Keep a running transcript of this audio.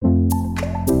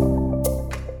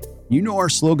You know our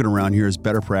slogan around here is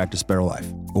better practice, better life.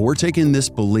 But we're taking this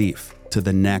belief to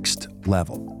the next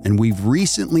level. And we've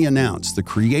recently announced the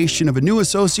creation of a new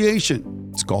association.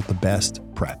 It's called the Best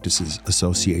Practices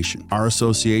Association. Our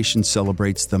association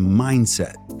celebrates the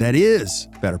mindset that is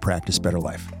better practice, better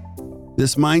life.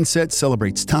 This mindset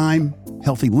celebrates time,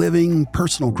 healthy living,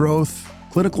 personal growth,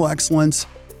 clinical excellence,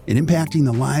 and impacting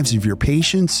the lives of your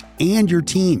patients and your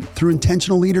team through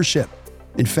intentional leadership.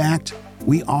 In fact,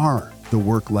 we are the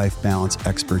work-life balance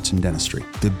experts in dentistry.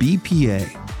 The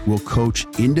BPA will coach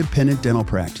independent dental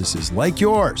practices like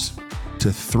yours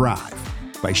to thrive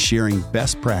by sharing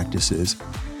best practices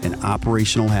and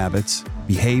operational habits,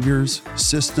 behaviors,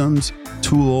 systems,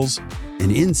 tools,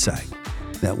 and insight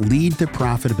that lead to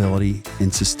profitability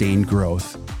and sustained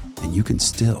growth, and you can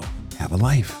still have a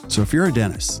life. So if you're a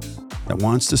dentist that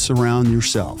wants to surround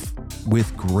yourself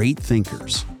with great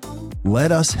thinkers,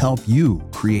 let us help you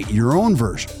create your own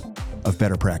version of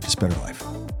better practice, better life.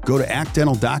 Go to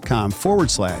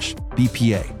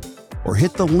actdental.com/BPA or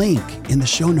hit the link in the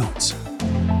show notes.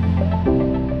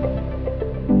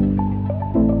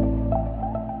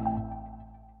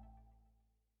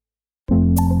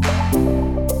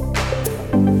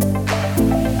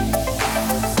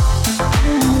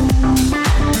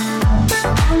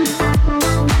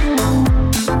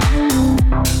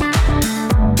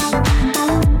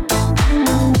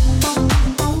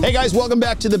 Hey guys, welcome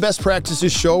back to the Best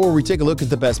Practices Show, where we take a look at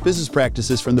the best business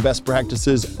practices from the best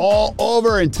practices all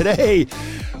over. And today,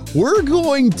 we're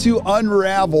going to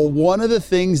unravel one of the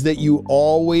things that you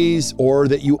always, or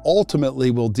that you ultimately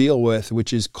will deal with,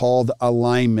 which is called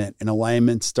alignment. And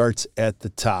alignment starts at the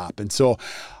top. And so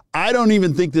I don't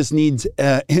even think this needs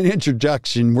an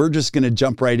introduction. We're just going to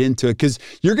jump right into it because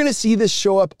you're going to see this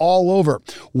show up all over.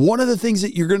 One of the things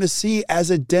that you're going to see as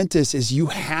a dentist is you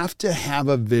have to have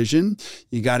a vision.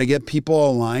 You got to get people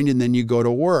aligned, and then you go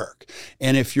to work.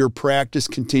 And if your practice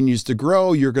continues to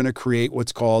grow, you're going to create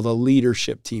what's called a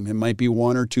leadership team. It might be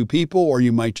one or two people, or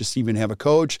you might just even have a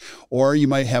coach, or you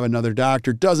might have another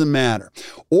doctor. Doesn't matter.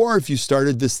 Or if you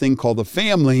started this thing called a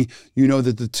family, you know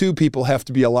that the two people have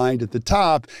to be aligned at the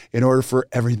top in order for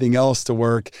everything else to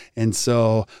work. And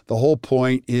so the whole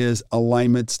point is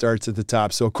alignment starts at the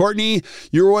top. So Courtney,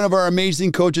 you're one of our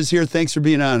amazing coaches here. Thanks for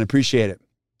being on. I appreciate it.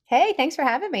 Hey, thanks for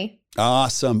having me.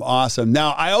 Awesome. Awesome.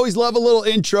 Now, I always love a little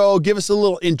intro. Give us a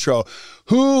little intro.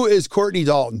 Who is Courtney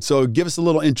Dalton? So give us a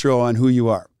little intro on who you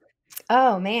are.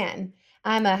 Oh, man.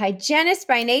 I'm a hygienist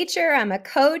by nature. I'm a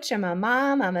coach. I'm a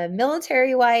mom. I'm a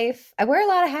military wife. I wear a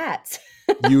lot of hats.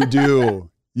 You do.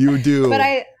 You do. But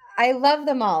I love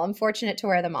them all. I'm fortunate to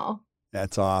wear them all.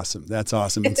 That's awesome. That's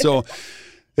awesome. And so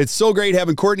it's so great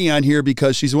having Courtney on here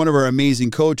because she's one of our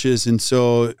amazing coaches. And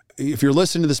so if you're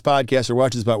listening to this podcast or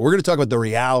watching this podcast, we're going to talk about the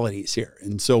realities here.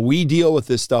 And so we deal with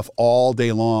this stuff all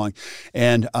day long,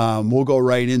 and we'll go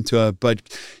right into it. But,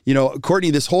 you know, Courtney,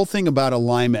 this whole thing about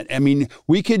alignment, I mean,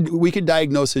 we could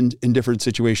diagnose in different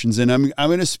situations. And I'm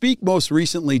going to speak most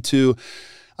recently to,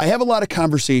 I have a lot of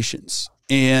conversations,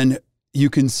 and you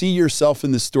can see yourself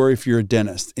in the story if you're a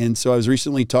dentist. And so I was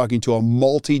recently talking to a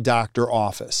multi-doctor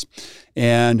office,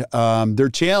 and they're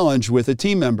challenged with a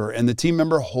team member, and the team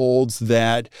member holds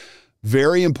that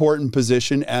very important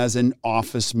position as an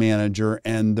office manager,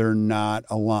 and they're not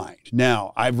aligned.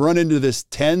 Now, I've run into this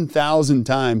 10,000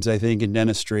 times, I think, in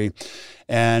dentistry.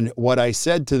 And what I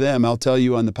said to them, I'll tell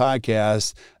you on the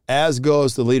podcast, as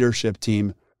goes the leadership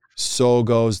team, so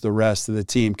goes the rest of the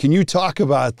team. Can you talk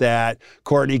about that,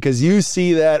 Courtney? Because you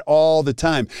see that all the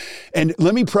time. And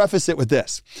let me preface it with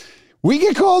this. We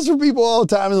get calls from people all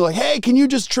the time, and they're like, hey, can you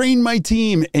just train my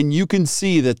team? And you can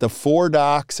see that the 4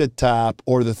 docs at top,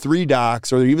 or the 3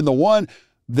 docs, or even the 1,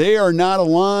 they are not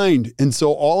aligned. And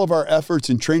so all of our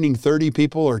efforts in training 30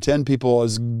 people or 10 people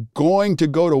is going to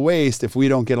go to waste if we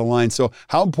don't get aligned. So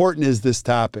how important is this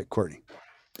topic, Courtney?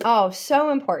 Oh,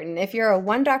 so important. If you're a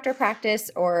one doctor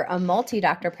practice or a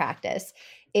multi-doctor practice,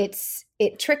 it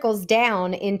trickles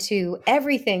down into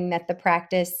everything that the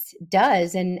practice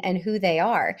does and who they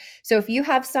are. So if you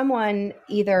have someone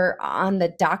either on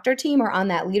the doctor team or on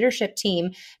that leadership team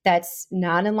that's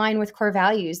not in line with core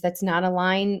values, that's not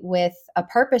aligned with a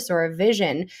purpose or a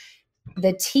vision,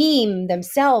 the team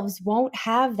themselves won't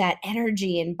have that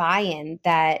energy and buy-in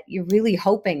that you're really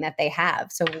hoping that they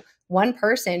have. So one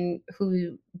person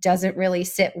who doesn't really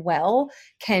sit well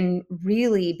can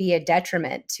really be a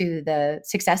detriment to the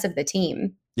success of the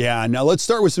team. Yeah. Now let's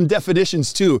start with some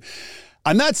definitions too.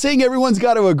 I'm not saying everyone's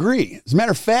got to agree. As a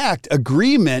matter of fact,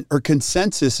 agreement or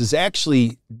consensus is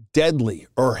actually deadly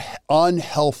or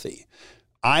unhealthy.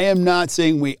 I am not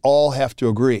saying we all have to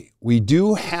agree. We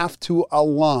do have to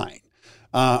align.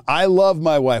 I love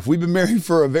my wife. We've been married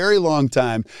for a very long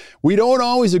time. We don't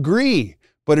always agree,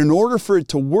 but in order for it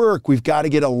to work, we've got to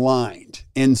get aligned.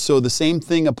 And so the same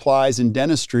thing applies in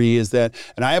dentistry is that,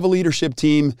 and I have a leadership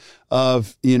team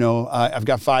of, I've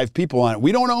got 5 people on it.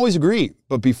 We don't always agree,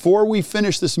 but before we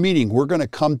finish this meeting, we're going to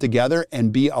come together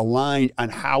and be aligned on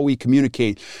how we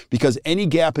communicate, because any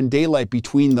gap in daylight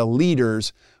between the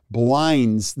leaders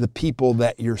blinds the people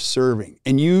that you're serving.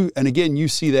 And again, you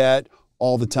see that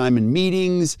all the time in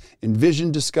meetings, in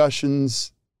vision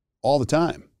discussions, all the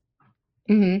time.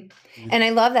 Mm-hmm. And I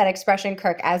love that expression,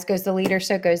 Kirk, as goes the leader,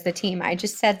 so goes the team. I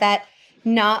just said that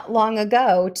not long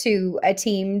ago to a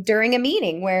team during a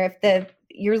meeting where if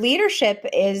your leadership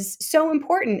is so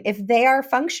important, if they are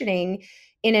functioning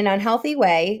in an unhealthy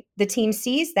way, the team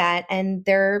sees that and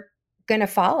they're going to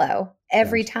follow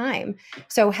every time.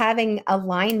 So having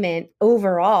alignment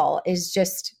overall is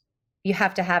just, you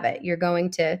have to have it.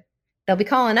 They'll be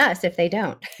calling us if they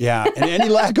don't. Yeah. And any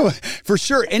lack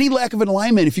of an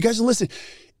alignment, if you guys are listening,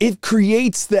 it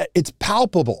creates that it's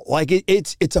palpable. Like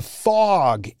it's a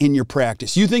fog in your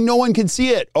practice. You think no one can see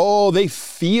it. Oh, they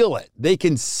feel it. They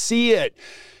can see it.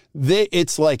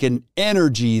 It's like an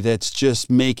energy that's just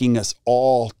making us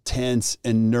all tense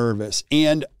and nervous.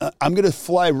 And I'm going to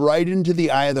fly right into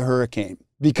the eye of the hurricane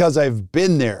because I've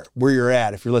been there where you're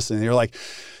at. If you're listening, you're like,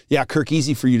 yeah, Kirk,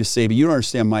 easy for you to say, but you don't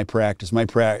understand my practice,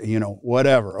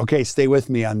 whatever. Okay, stay with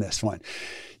me on this one.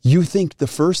 You think the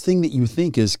first thing that you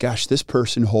think is, gosh, this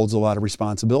person holds a lot of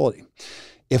responsibility.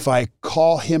 If I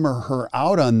call him or her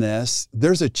out on this,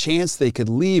 there's a chance they could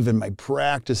leave and my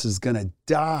practice is going to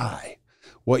die.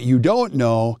 What you don't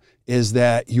know is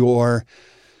that you're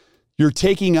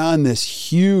taking on this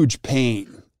huge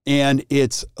pain, and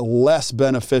it's less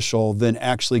beneficial than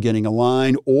actually getting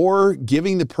aligned or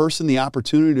giving the person the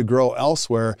opportunity to grow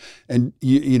elsewhere. And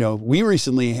we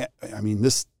recently,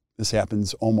 this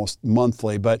happens almost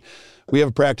monthly, but we have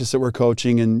a practice that we're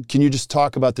coaching. And can you just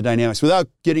talk about the dynamics without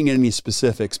getting into any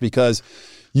specifics? Because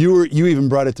you even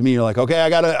brought it to me. You're like, okay, I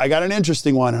got an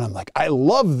interesting one. And I'm like, I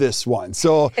love this one.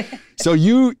 So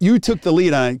you took the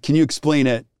lead on it. Can you explain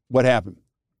it? What happened?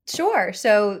 Sure.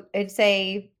 So it's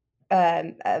a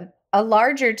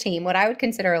larger team, what I would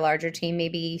consider a larger team,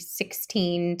 maybe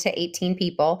 16 to 18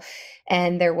 people.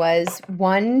 And there was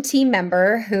one team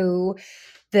member who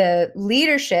the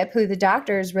leadership, who the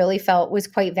doctors really felt was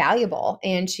quite valuable.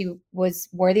 And she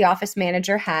wore the office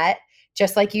manager hat.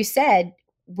 Just like you said,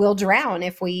 we'll drown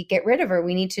if we get rid of her.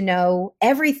 We need to know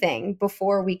everything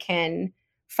before we can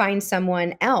find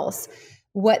someone else.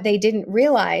 What they didn't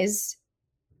realize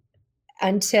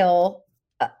until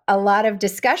a lot of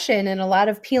discussion and a lot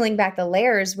of peeling back the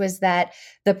layers was that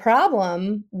the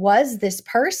problem was this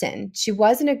person. She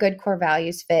wasn't a good core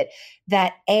values fit.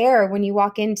 That air, when you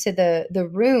walk into the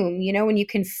room, when you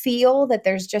can feel that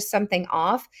there's just something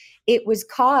off, it was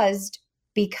caused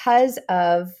because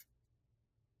of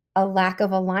a lack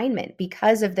of alignment,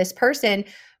 because of this person,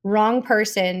 wrong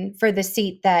person for the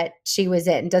seat that she was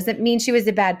in. Doesn't mean she was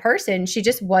a bad person. She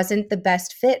just wasn't the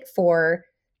best fit for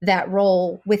that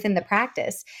role within the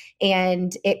practice.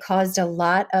 And it caused a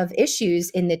lot of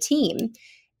issues in the team.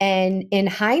 And in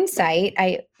hindsight,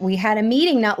 we had a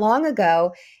meeting not long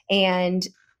ago, and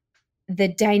the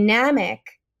dynamic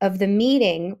of the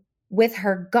meeting with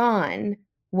her gone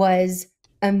was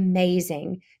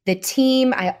amazing. The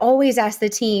team, I always ask the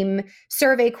team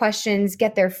survey questions,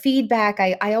 get their feedback.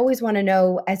 I always want to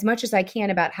know as much as I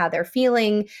can about how they're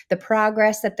feeling, the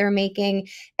progress that they're making.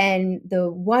 And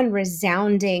the one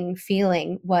resounding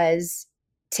feeling was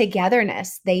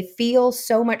togetherness. They feel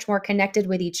so much more connected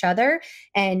with each other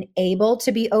and able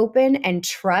to be open and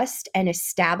trust and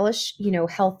establish,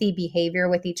 healthy behavior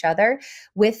with each other,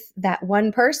 with that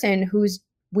one person who's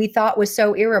we thought was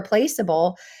so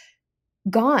irreplaceable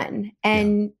gone.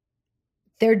 And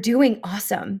they're doing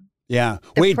awesome. Yeah.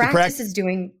 The practice is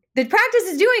doing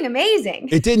amazing.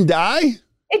 It didn't die?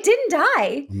 It didn't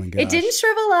die. Oh my gosh. It didn't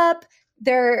shrivel up.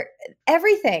 They're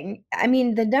everything. I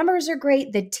mean, the numbers are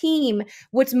great. The team,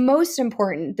 what's most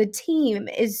important, the team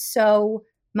is so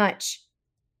much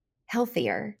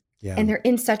healthier. Yeah. And they're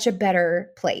in such a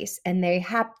better place, and they're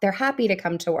happy to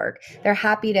come to work. They're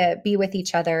happy to be with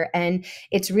each other. And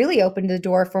it's really opened the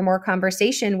door for more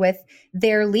conversation with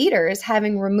their leaders,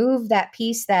 having removed that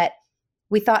piece that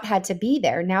we thought had to be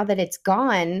there. Now that it's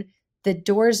gone, the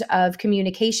doors of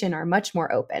communication are much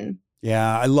more open.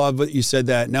 Yeah, I love what you said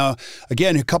that. Now,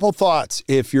 again, a couple thoughts.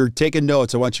 If you're taking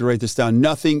notes, I want you to write this down.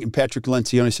 Nothing, Patrick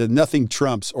Lencioni said, nothing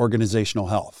trumps organizational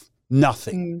health.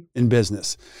 Nothing in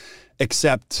business.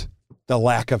 Except the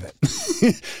lack of it.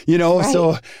 Right.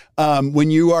 So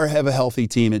when you have a healthy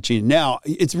team at Gene. Now,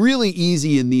 it's really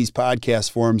easy in these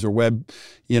podcast forums or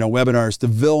webinars to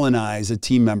villainize a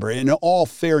team member. In all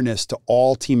fairness to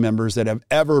all team members that have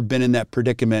ever been in that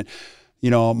predicament,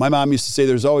 my mom used to say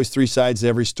there's always three sides to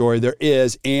every story. There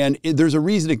is, and there's a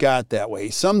reason it got that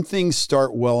way. Some things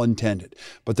start well-intended,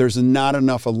 but there's not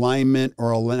enough alignment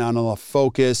or not enough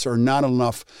focus or not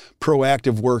enough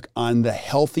proactive work on the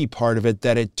healthy part of it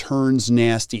that it turns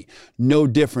nasty. No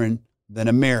different than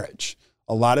a marriage.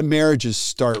 A lot of marriages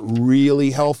start really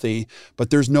healthy,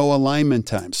 but there's no alignment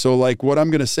time. So like what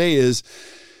I'm going to say is,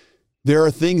 there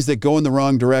are things that go in the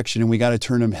wrong direction and we got to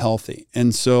turn them healthy.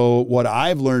 And so what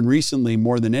I've learned recently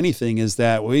more than anything is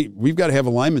that we've got to have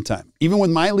alignment time. Even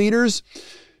with my leaders,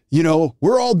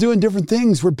 we're all doing different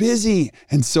things. We're busy.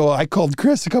 And so I called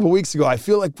Chris a couple of weeks ago. I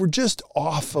feel like we're just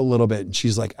off a little bit. And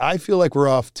she's like, I feel like we're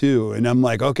off too. And I'm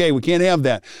like, okay, we can't have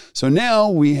that. So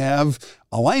now we have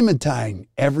alignment time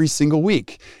every single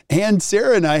week. And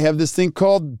Sarah and I have this thing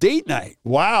called date night.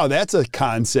 Wow, that's a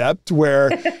concept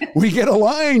where we get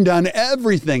aligned on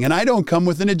everything. And I don't come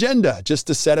with an agenda, just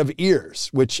a set of ears,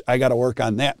 which I got to work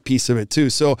on that piece of it too.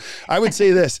 So I would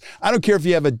say this, I don't care if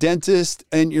you have a dentist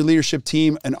in your leadership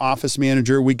team, an office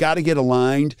manager, we got to get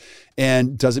aligned.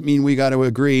 And doesn't mean we got to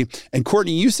agree. And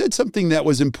Courtney, you said something that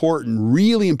was important,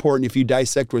 really important. If you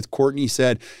dissect what Courtney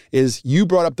said, is you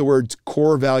brought up the words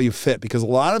core value fit, because a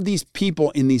lot of these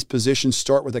people in these positions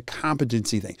start with a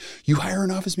competency thing. You hire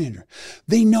an office manager.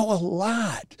 They know a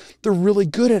lot. They're really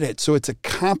good at it. So it's a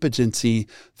competency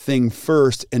thing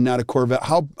first and not a core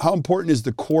value. How important is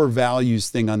the core values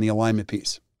thing on the alignment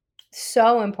piece?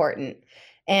 So important.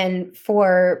 And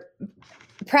for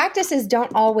practices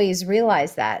don't always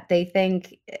realize that. They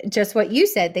think just what you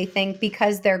said. They think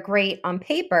because they're great on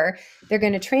paper, they're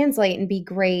going to translate and be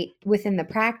great within the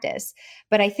practice.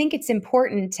 But I think it's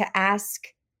important to ask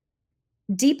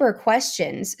deeper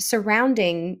questions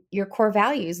surrounding your core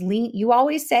values. You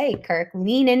always say, Kirk,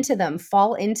 lean into them,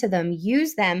 fall into them,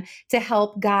 use them to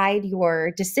help guide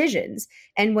your decisions.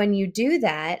 And when you do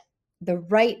that, the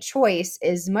right choice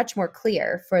is much more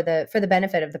clear for the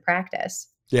benefit of the practice.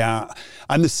 Yeah,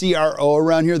 I'm the CRO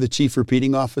around here, the Chief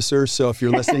Repeating Officer. So if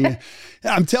you're listening,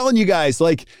 I'm telling you guys,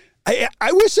 like,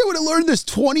 I wish I would have learned this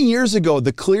 20 years ago.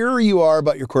 The clearer you are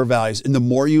about your core values and the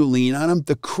more you lean on them,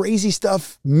 the crazy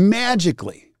stuff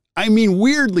magically,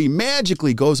 weirdly,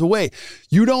 magically goes away.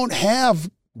 You don't have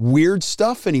weird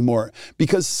stuff anymore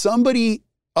because somebody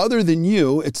other than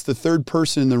you, it's the third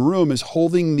person in the room, is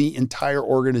holding the entire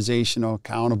organization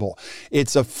accountable.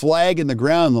 It's a flag in the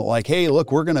ground that like, hey,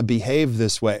 look, we're going to behave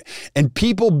this way. And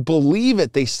people believe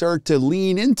it. They start to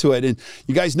lean into it. And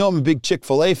you guys know I'm a big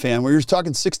Chick-fil-A fan. We're just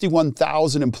talking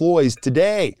 61,000 employees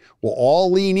today will all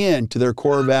lean in to their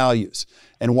core values.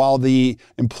 And while the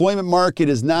employment market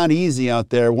is not easy out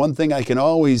there, one thing I can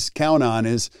always count on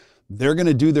is they're going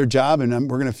to do their job and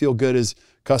we're going to feel good as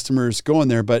customers going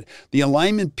there. But the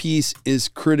alignment piece is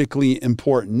critically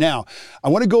important. Now, I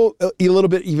want to go a little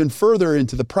bit even further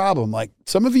into the problem. Like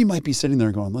some of you might be sitting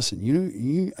there going, listen,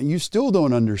 you still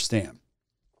don't understand.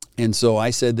 And so I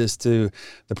said this to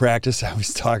the practice I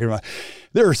was talking about.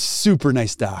 There are super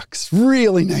nice docs,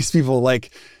 really nice people. Like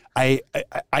I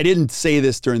didn't say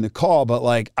this during the call, but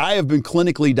like I have been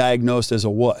clinically diagnosed as a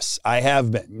wuss. I have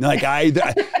been. Like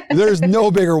there's no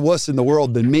bigger wuss in the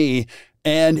world than me.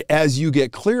 And as you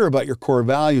get clear about your core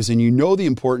values and you know the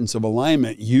importance of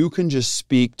alignment, you can just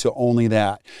speak to only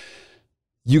that.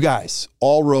 You guys,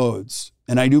 all roads,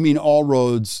 and I do mean all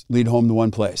roads, lead home to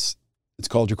one place. It's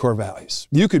called your core values.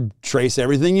 You could trace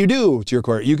everything you do to your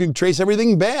core. You can trace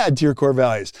everything bad to your core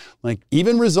values. Like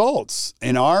even results.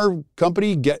 In our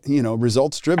company,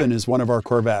 results driven is one of our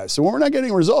core values. So when we're not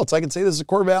getting results, I can say this is a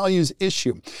core values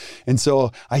issue. And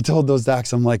so I told those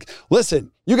docs, I'm like,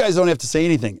 listen, you guys don't have to say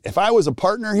anything. If I was a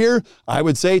partner here, I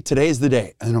would say today's the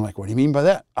day. And I'm like, what do you mean by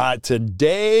that?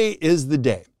 Today is the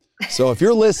day. So if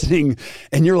you're listening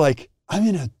and you're like, I'm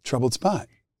in a troubled spot,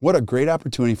 what a great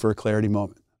opportunity for a clarity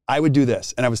moment. I would do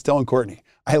this. And I was telling Courtney,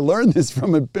 I learned this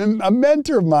from a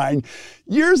mentor of mine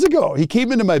years ago. He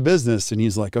came into my business and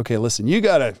he's like, okay, listen, we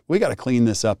got to clean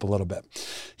this up a little bit.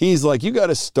 He's like, you got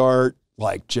to start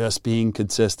like just being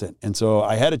consistent. And so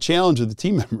I had a challenge with a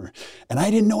team member and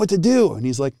I didn't know what to do. And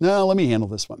he's like, no, let me handle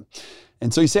this one.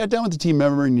 And so he sat down with the team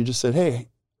member and you just said, hey,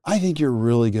 I think you're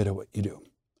really good at what you do.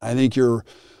 I think you're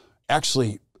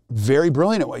actually very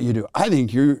brilliant at what you do. I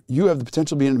think you have the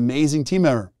potential to be an amazing team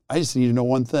member. I just need to know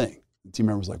one thing. The team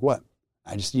member was like, what?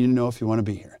 I just need to know if you want to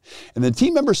be here. And the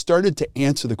team member started to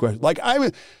answer the question. Like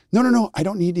no, I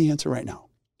don't need the answer right now.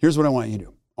 Here's what I want you to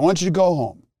do. I want you to go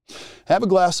home. Have a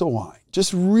glass of wine.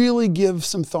 Just really give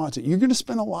some thought to it. You're going to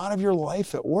spend a lot of your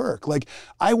life at work. Like,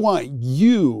 I want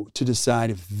you to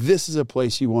decide if this is a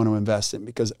place you want to invest in,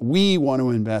 because we want to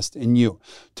invest in you.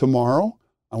 Tomorrow,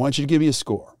 I want you to give me a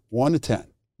score, 1 to 10.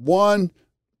 1,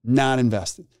 not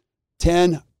invested.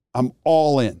 10, I'm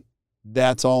all in.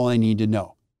 That's all I need to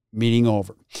know. Meeting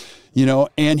over.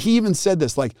 And he even said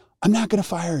this, like, I'm not going to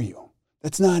fire you.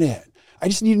 That's not it. I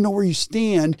just need to know where you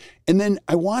stand. And then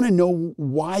I want to know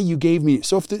why you gave me.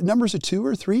 So if the number's a 2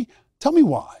 or 3, tell me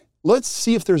why. Let's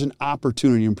see if there's an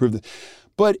opportunity to improve this.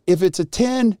 But if it's a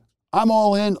 10, I'm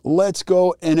all in. Let's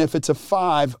go. And if it's a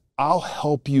 5, I'll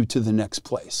help you to the next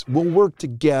place. We'll work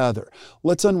together.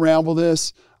 Let's unravel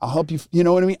this. I'll help you. You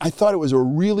know what I mean? I thought it was a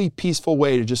really peaceful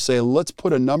way to just say, let's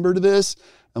put a number to this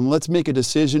and let's make a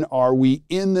decision. Are we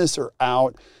in this or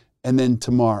out? And then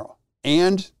tomorrow.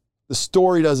 And the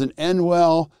story doesn't end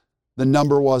well. The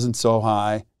number wasn't so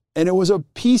high. And it was a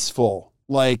peaceful,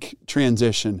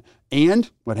 transition. And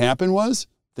what happened was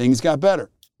things got better.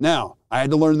 Now, I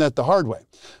had to learn that the hard way.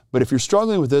 But if you're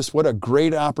struggling with this, what a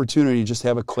great opportunity to just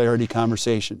have a clarity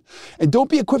conversation. And don't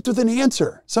be equipped with an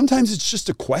answer. Sometimes it's just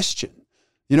a question.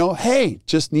 Hey,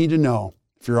 just need to know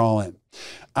if you're all in.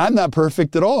 I'm not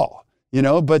perfect at all.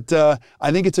 But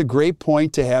I think it's a great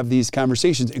point to have these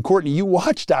conversations. And Courtney, you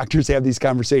watch doctors have these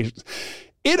conversations.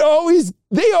 They always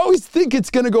think it's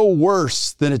going to go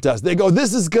worse than it does. They go,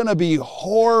 this is going to be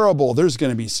horrible. There's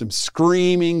going to be some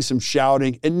screaming, some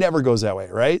shouting. It never goes that way,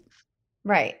 right?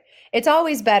 Right. It's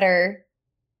always better.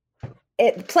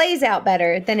 It plays out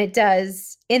better than it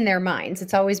does in their minds.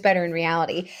 It's always better in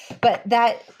reality. But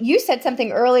that you said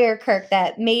something earlier, Kirk,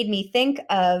 that made me think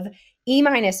of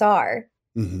E-R.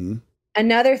 Mm-hmm.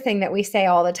 Another thing that we say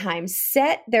all the time,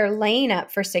 set their lane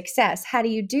up for success. How do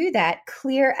you do that?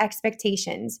 Clear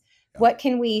expectations. Yeah. What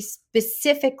can we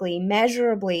specifically,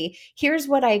 measurably, here's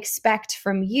what I expect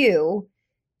from you.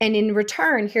 And in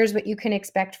return, here's what you can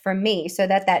expect from me. So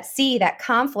that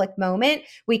conflict moment,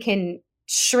 we can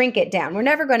shrink it down. We're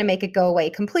never going to make it go away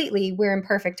completely. We're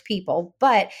imperfect people.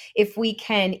 But if we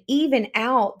can even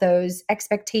out those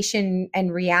expectation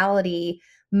and reality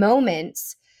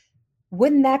moments,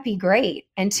 wouldn't that be great?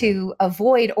 And to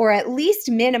avoid or at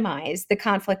least minimize the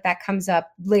conflict that comes up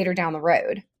later down the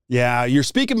road. Yeah, you're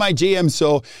speaking my GM.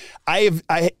 So I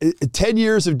 10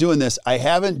 years of doing this, I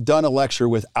haven't done a lecture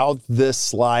without this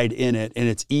slide in it. And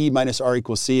it's E-R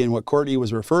equals C. And what Courtney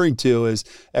was referring to is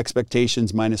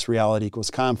expectations minus reality equals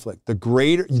conflict.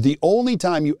 The only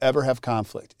time you ever have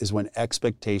conflict is when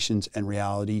expectations and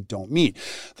reality don't meet.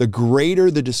 The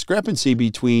greater the discrepancy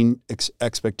between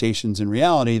expectations and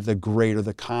reality, the greater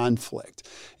the conflict.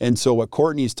 And so what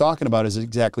Courtney is talking about is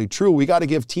exactly true. We got to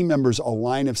give team members a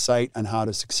line of sight on how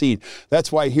to succeed.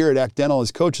 That's why here at Act Dental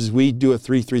as coaches, we do a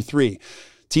 3-3-3.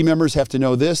 Team members have to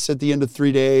know this at the end of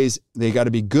 3 days. They got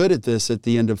to be good at this at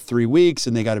the end of 3 weeks,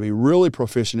 and they got to be really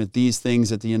proficient at these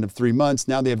things at the end of 3 months.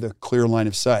 Now they have the clear line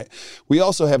of sight. We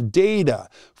also have data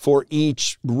for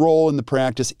each role in the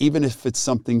practice, even if it's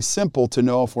something simple, to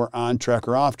know if we're on track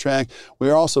or off track.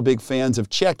 We're also big fans of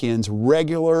check-ins,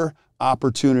 regular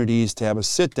opportunities to have a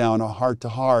sit down, a heart to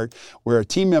heart, where a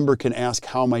team member can ask,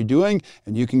 how am I doing?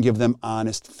 And you can give them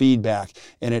honest feedback,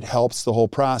 and it helps the whole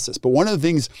process. But one of the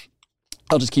things,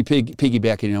 I'll just keep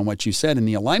piggybacking on what you said, and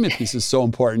the alignment piece is so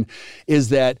important, is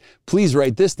that, please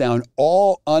write this down,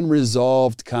 all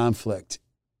unresolved conflict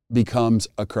becomes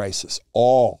a crisis.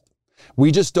 All.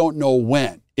 We just don't know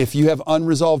when. If you have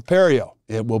unresolved perio,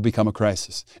 it will become a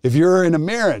crisis. If you're in a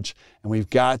marriage and we've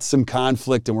got some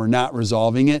conflict and we're not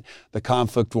resolving it, the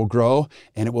conflict will grow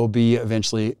and it will be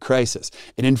eventually a crisis.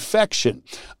 An infection,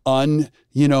 unattended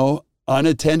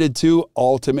to,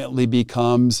 ultimately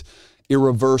becomes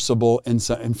irreversible, and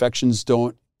so infections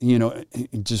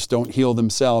just don't heal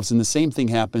themselves. And the same thing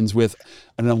happens with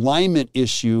an alignment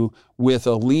issue with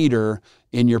a leader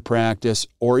in your practice,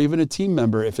 or even a team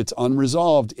member. If it's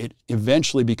unresolved, it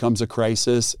eventually becomes a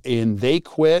crisis and they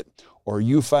quit or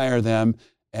you fire them,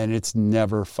 and it's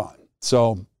never fun.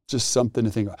 So just something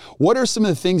to think about. What are some of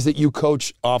the things that you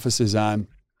coach offices on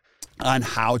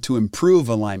how to improve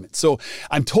alignment? So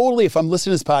if I'm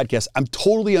listening to this podcast, I'm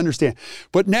totally understand.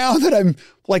 But now that I'm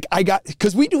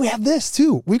because we do have this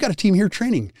too. We've got a team here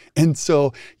training. And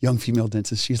so young female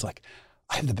dentist, she's like,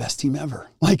 I have the best team ever.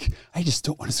 I just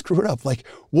don't want to screw it up.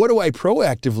 What do I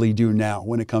proactively do now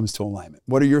when it comes to alignment?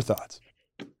 What are your thoughts?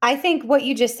 I think what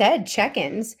you just said,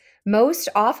 check-ins. Most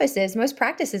offices, most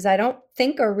practices, I don't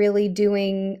think are really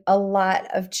doing a lot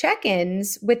of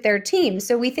check-ins with their team.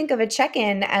 So we think of a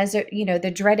check-in as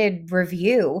the dreaded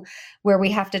review, where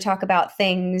we have to talk about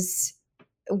things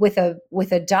with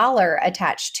a dollar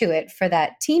attached to it for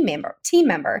that team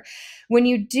member. When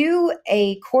you do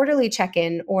a quarterly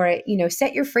check-in or,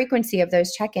 set your frequency of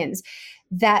those check-ins,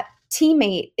 that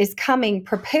teammate is coming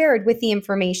prepared with the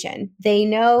information. They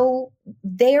know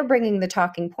they are bringing the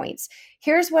talking points.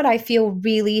 Here's what I feel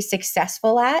really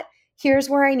successful at. Here's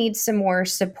where I need some more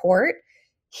support.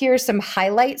 Here's some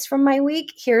highlights from my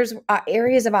week. Here's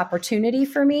areas of opportunity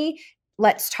for me.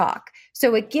 Let's talk.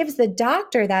 So it gives the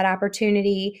doctor that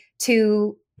opportunity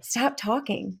to stop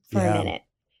talking for a minute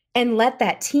and let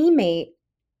that teammate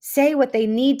say what they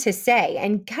need to say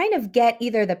and kind of get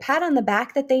either the pat on the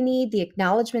back that they need, the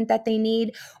acknowledgement that they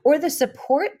need, or the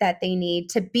support that they need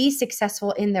to be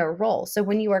successful in their role. So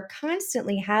when you are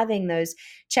constantly having those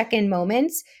check-in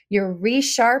moments, you're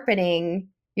resharpening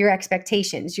your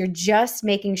expectations. You're just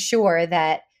making sure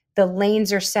that the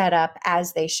lanes are set up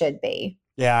as they should be.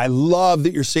 Yeah, I love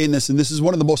that you're saying this, and this is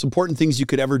one of the most important things you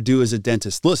could ever do as a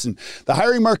dentist. Listen, the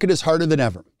hiring market is harder than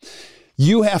ever.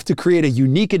 You have to create a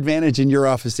unique advantage in your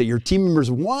office that your team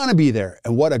members want to be there.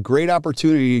 And what a great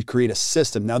opportunity to create a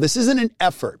system. Now, this isn't an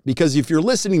effort, because if you're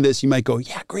listening to this, you might go,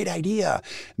 yeah, great idea.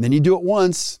 And then you do it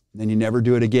once, then you never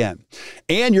do it again.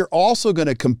 And you're also going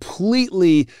to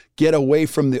completely get away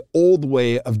from the old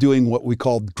way of doing what we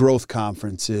called growth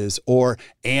conferences or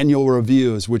annual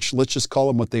reviews, which let's just call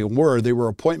them what they were. They were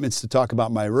appointments to talk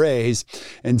about my raise.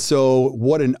 And so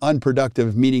what an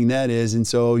unproductive meeting that is. And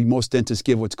so most dentists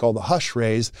give what's called a hush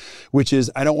raise, which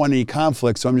is, I don't want any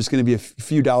conflict, so I'm just going to be a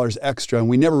few dollars extra. And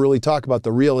we never really talk about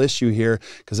the real issue here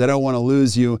because I don't want to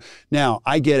lose you. Now,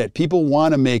 I get it. People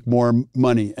want to make more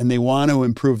money and they want to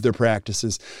improve their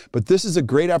practices. But this is a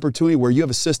great opportunity where you have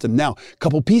a system. Now, a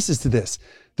couple pieces to this.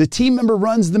 The team member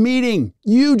runs the meeting.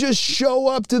 You just show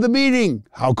up to the meeting.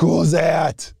 How cool is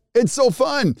that? It's so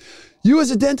fun. You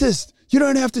as a dentist, you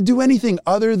don't have to do anything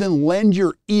other than lend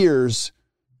your ears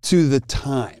to the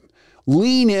time.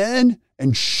 Lean in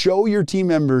and show your team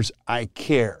members, I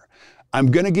care. I'm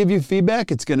going to give you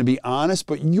feedback. It's going to be honest,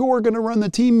 but you're going to run the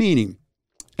team meeting.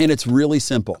 And it's really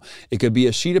simple. It could be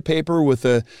a sheet of paper with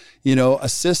a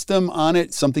system on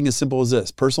it, something as simple as this: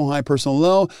 personal high, personal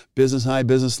low, business high,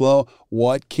 business low.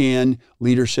 What can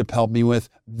leadership help me with?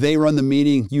 They run the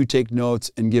meeting, you take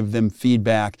notes and give them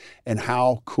feedback. And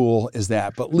how cool is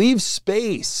that? But leave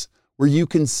space where you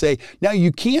can say, now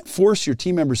you can't force your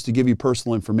team members to give you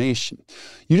personal information.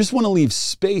 You just want to leave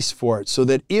space for it so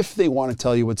that if they want to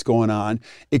tell you what's going on,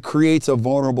 it creates a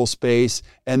vulnerable space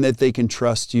and that they can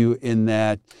trust you in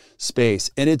that space.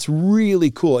 And it's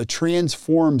really cool. It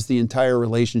transforms the entire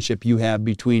relationship you have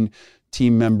between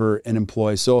team member and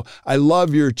employee. So I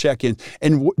love your check-in.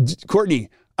 And Courtney,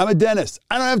 I'm a dentist.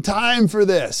 I don't have time for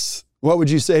this. What would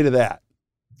you say to that?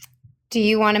 Do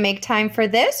you want to make time for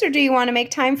this or do you want to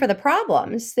make time for the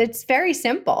problems? It's very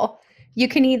simple. You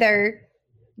can either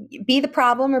be the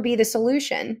problem or be the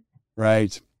solution.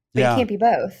 Right. But you can't be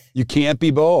both. You can't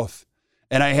be both.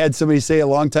 And I had somebody say a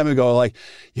long time ago, like,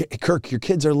 hey, Kirk, your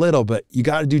kids are little, but you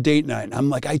got to do date night. And I'm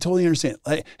like, I totally understand.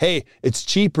 Like, hey, it's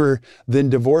cheaper than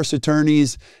divorce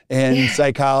attorneys and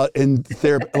psychology and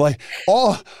therapy.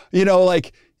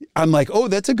 I'm like, oh,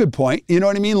 that's a good point. You know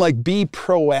what I mean? Like, be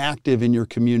proactive in your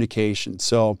communication.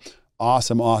 So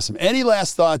awesome. Any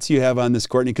last thoughts you have on this,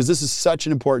 Courtney? Because this is such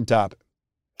an important topic.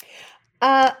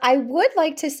 I would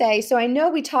like to say, so I know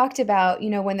we talked about,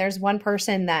 when there's one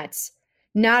person that's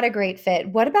not a great fit.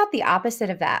 What about the opposite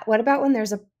of that? What about when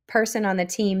there's a person on the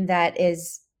team that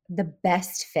is the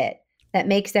best fit, that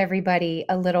makes everybody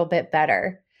a little bit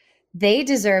better? They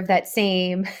deserve that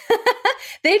same,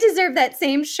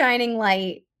 shining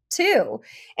light too.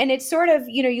 And it's sort of,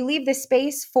 you leave the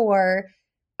space for,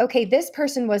 okay, this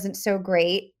person wasn't so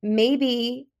great.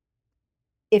 Maybe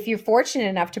if you're fortunate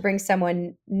enough to bring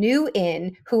someone new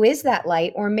in who is that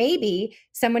light, or maybe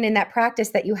someone in that practice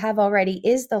that you have already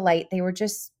is the light. They were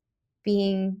just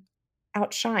being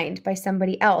outshined by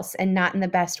somebody else and not in the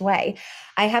best way.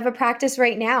 I have a practice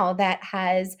right now that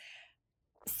has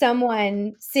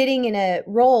someone sitting in a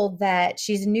role that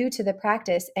she's new to the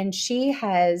practice, and she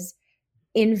has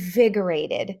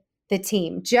invigorated the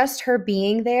team. Just her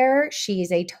being there, she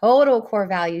is a total core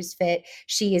values fit.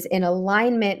 She is in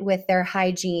alignment with their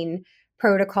hygiene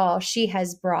protocol. She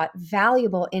has brought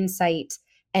valuable insight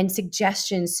and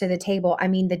suggestions to the table. I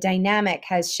mean, the dynamic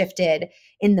has shifted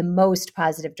in the most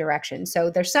positive direction. So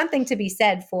there's something to be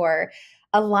said for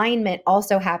alignment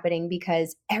also happening,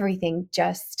 because everything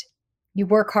just, you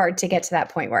work hard to get to that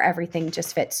point where everything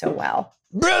just fits so well.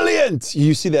 Brilliant.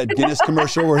 You see that Guinness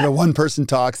commercial where the one person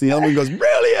talks and the other one goes,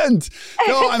 brilliant.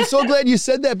 No, I'm so glad you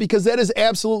said that, because that is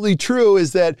absolutely true,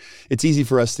 is that it's easy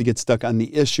for us to get stuck on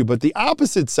the issue. But the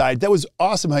opposite side, that was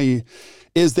awesome how you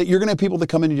is that you're going to have people that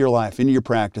come into your life, into your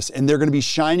practice, and they're going to be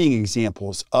shining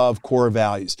examples of core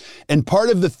values. And part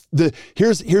of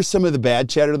here's some of the bad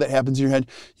chatter that happens in your head.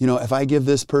 If I give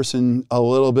this person a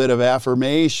little bit of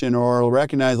affirmation or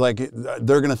recognize, like,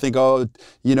 they're going to think,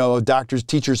 doctor's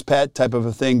teacher's pet type of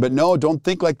a thing. But no, don't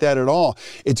think like that at all.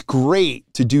 It's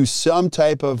great to do some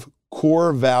type of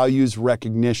core values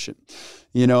recognition.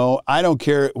 I don't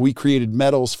care. We created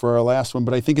medals for our last one,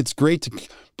 but I think it's great to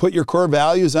put your core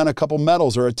values on a couple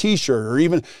medals or a t-shirt or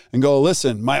even, and go,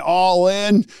 listen, my all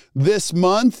in this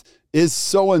month is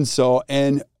so-and-so,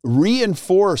 and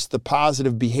reinforce the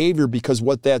positive behavior, because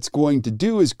what that's going to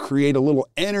do is create a little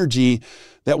energy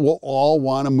that we'll all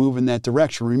want to move in that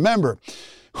direction. Remember,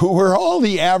 we're all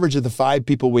the average of the 5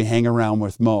 people we hang around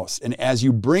with most. And as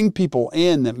you bring people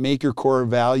in that make your core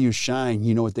values shine,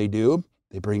 you know what they do?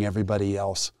 They bring everybody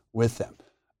else with them.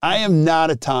 I am not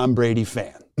a Tom Brady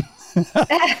fan.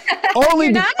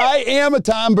 I am a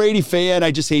Tom Brady fan.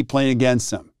 I just hate playing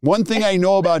against him. One thing I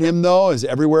know about him, though, is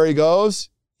everywhere he goes,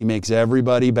 he makes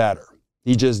everybody better.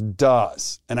 He just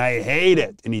does. And I hate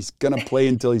it. And he's going to play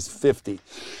until he's 50.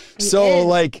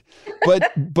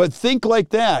 But think like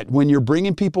that. When you're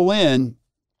bringing people in,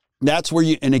 that's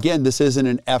where and again, this isn't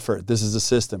an effort. This is a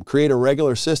system. Create a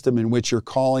regular system in which you're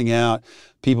calling out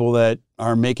people that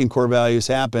are making core values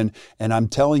happen. And I'm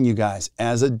telling you guys,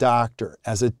 as a doctor,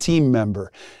 as a team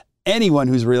member, anyone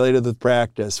who's related to the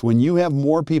practice, when you have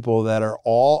more people that are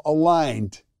all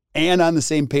aligned and on the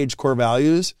same page core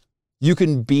values, you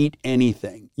can beat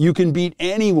anything. You can beat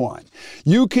anyone.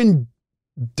 You can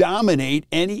dominate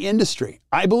any industry.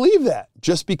 I believe that,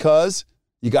 just because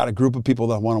you got a group of people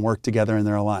that want to work together and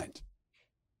they're aligned.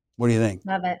 What do you think?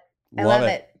 Love it. I love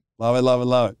it. Love it, love it,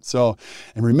 love it. So,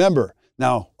 and remember,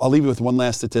 now I'll leave you with one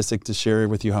last statistic to share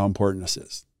with you how important this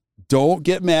is. Don't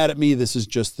get mad at me. This is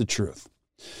just the truth.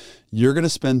 You're going to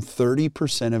spend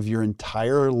 30% of your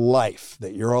entire life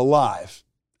that you're alive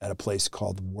at a place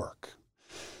called work.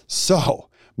 So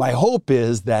my hope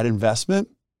is that investment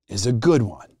is a good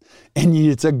one. And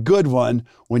it's a good one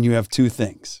when you have 2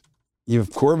 things. You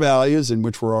have core values in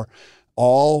which we're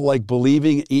all like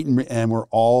believing, eating, and we're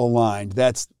all aligned.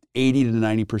 That's 80 to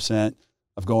 90%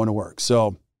 of going to work.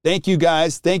 So thank you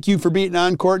guys. Thank you for being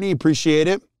on, Courtney. Appreciate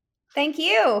it. Thank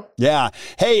you. Yeah.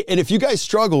 Hey, and if you guys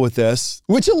struggle with this,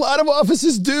 which a lot of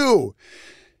offices do,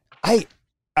 I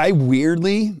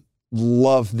weirdly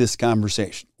love this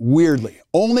conversation. Weirdly.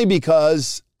 Only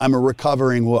because I'm a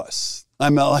recovering wuss.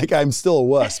 I'm still a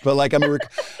wuss, but like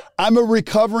I'm a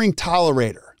recovering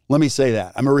tolerator. Let me say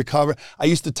that. I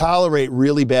used to tolerate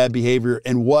really bad behavior.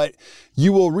 And what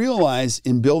you will realize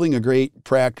in building a great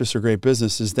practice or great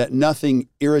business is that nothing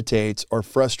irritates or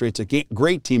frustrates a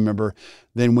great team member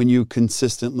than when you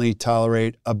consistently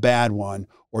tolerate a bad one,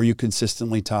 or you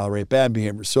consistently tolerate bad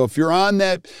behavior. So if you're in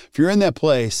that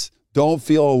place, don't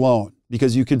feel alone,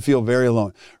 because you can feel very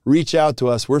alone. Reach out to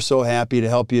us. We're so happy to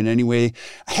help you in any way.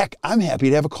 Heck, I'm happy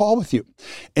to have a call with you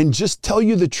and just tell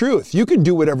you the truth. You can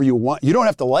do whatever you want. You don't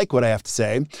have to like what I have to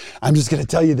say. I'm just going to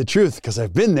tell you the truth because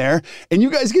I've been there, and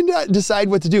you guys can decide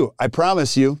what to do. I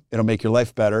promise you, it'll make your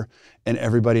life better and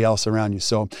everybody else around you.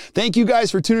 So thank you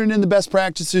guys for tuning in the Best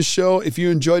Practices Show. If you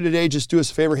enjoyed today, just do us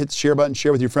a favor, hit the share button,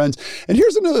 share with your friends. And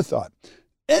here's another thought.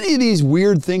 Any of these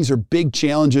weird things or big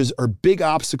challenges or big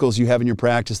obstacles you have in your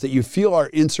practice that you feel are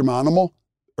insurmountable,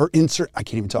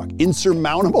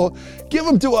 insurmountable, give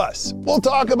them to us. We'll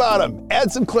talk about them,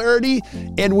 add some clarity.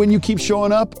 And when you keep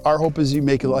showing up, our hope is you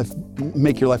make your life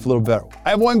a little better.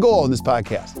 I have one goal in this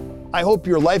podcast. I hope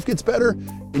your life gets better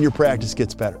and your practice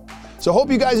gets better. So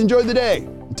hope you guys enjoyed the day.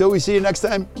 Until we see you next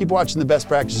time, keep watching the Best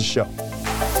Practices Show.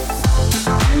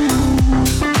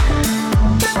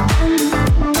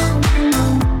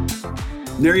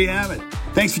 There you have it.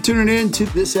 Thanks for tuning in to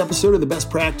this episode of the Best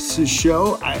Practices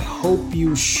Show. I hope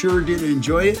you sure did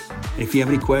enjoy it. If you have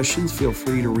any questions, feel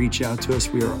free to reach out to us.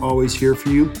 We are always here for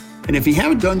you. And if you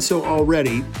haven't done so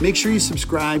already, make sure you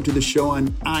subscribe to the show on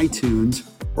iTunes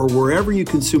or wherever you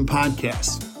consume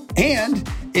podcasts. And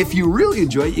if you really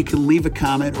enjoy it, you can leave a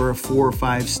comment or a 4 or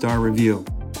 5 star review.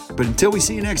 But until we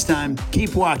see you next time,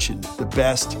 keep watching the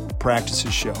Best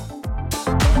Practices Show.